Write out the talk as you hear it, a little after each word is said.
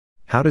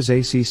How does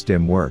AC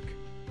STIM work?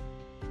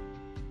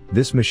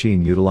 This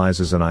machine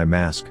utilizes an eye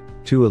mask,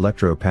 2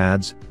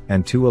 electro-pads,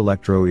 and 2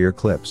 electro-ear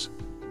clips.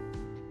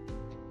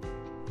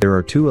 There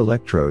are 2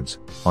 electrodes,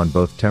 on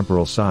both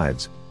temporal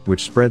sides,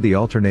 which spread the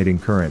alternating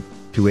current,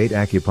 to 8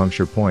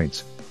 acupuncture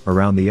points,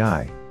 around the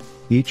eye.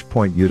 Each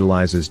point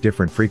utilizes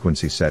different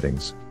frequency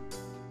settings.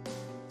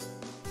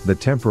 The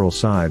temporal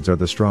sides are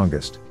the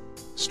strongest.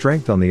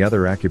 Strength on the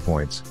other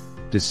acupoints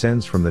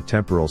descends from the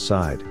temporal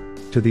side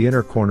to the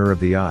inner corner of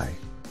the eye.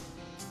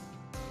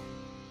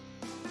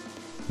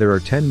 There are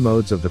 10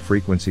 modes of the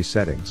frequency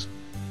settings.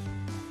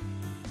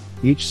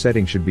 Each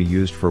setting should be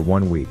used for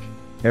 1 week,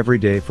 every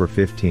day for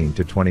 15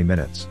 to 20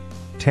 minutes.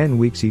 10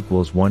 weeks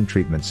equals 1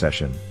 treatment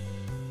session.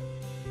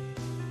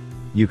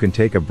 You can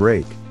take a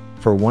break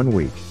for 1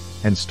 week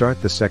and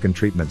start the second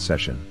treatment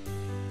session.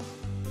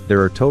 There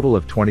are a total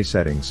of 20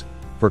 settings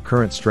for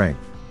current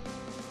strength.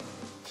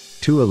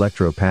 2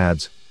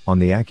 electro-pads on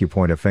the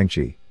acupoint of Feng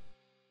Qi.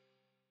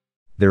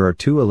 There are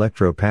 2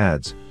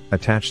 electro-pads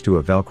attached to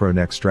a Velcro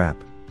neck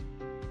strap.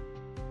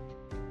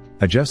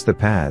 Adjust the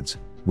pads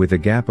with a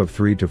gap of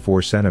 3 to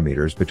 4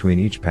 centimeters between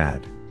each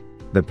pad.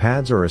 The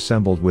pads are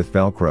assembled with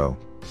Velcro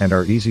and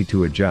are easy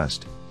to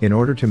adjust in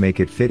order to make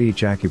it fit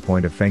each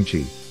acupoint of Feng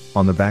Qi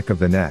on the back of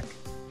the neck.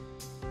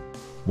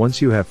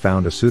 Once you have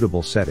found a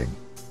suitable setting,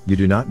 you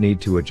do not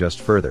need to adjust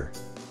further.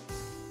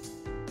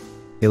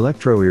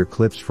 Electro-ear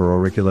clips for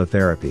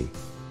auriculotherapy.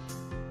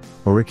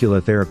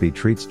 Auriculotherapy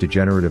treats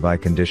degenerative eye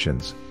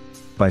conditions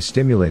by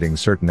stimulating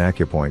certain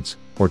acupoints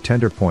or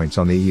tender points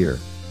on the ear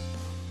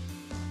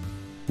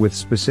with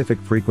specific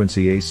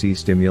frequency AC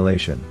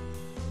stimulation.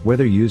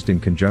 Whether used in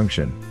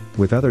conjunction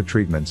with other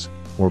treatments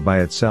or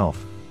by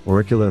itself,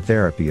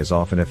 auriculotherapy is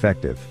often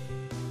effective.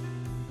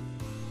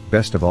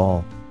 Best of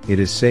all, it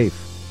is safe,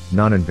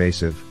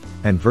 non-invasive,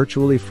 and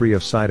virtually free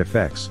of side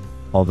effects,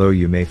 although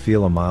you may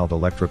feel a mild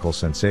electrical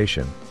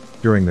sensation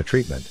during the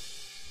treatment.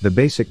 The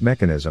basic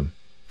mechanism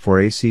for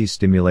AC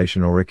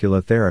stimulation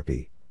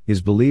auriculotherapy is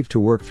believed to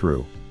work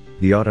through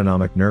the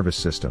autonomic nervous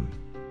system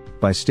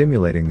by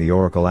stimulating the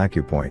auricle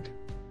acupoint.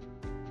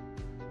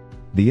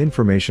 The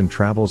information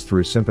travels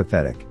through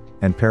sympathetic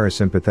and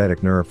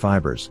parasympathetic nerve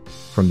fibers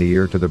from the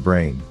ear to the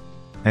brain,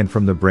 and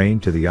from the brain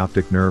to the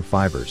optic nerve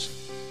fibers.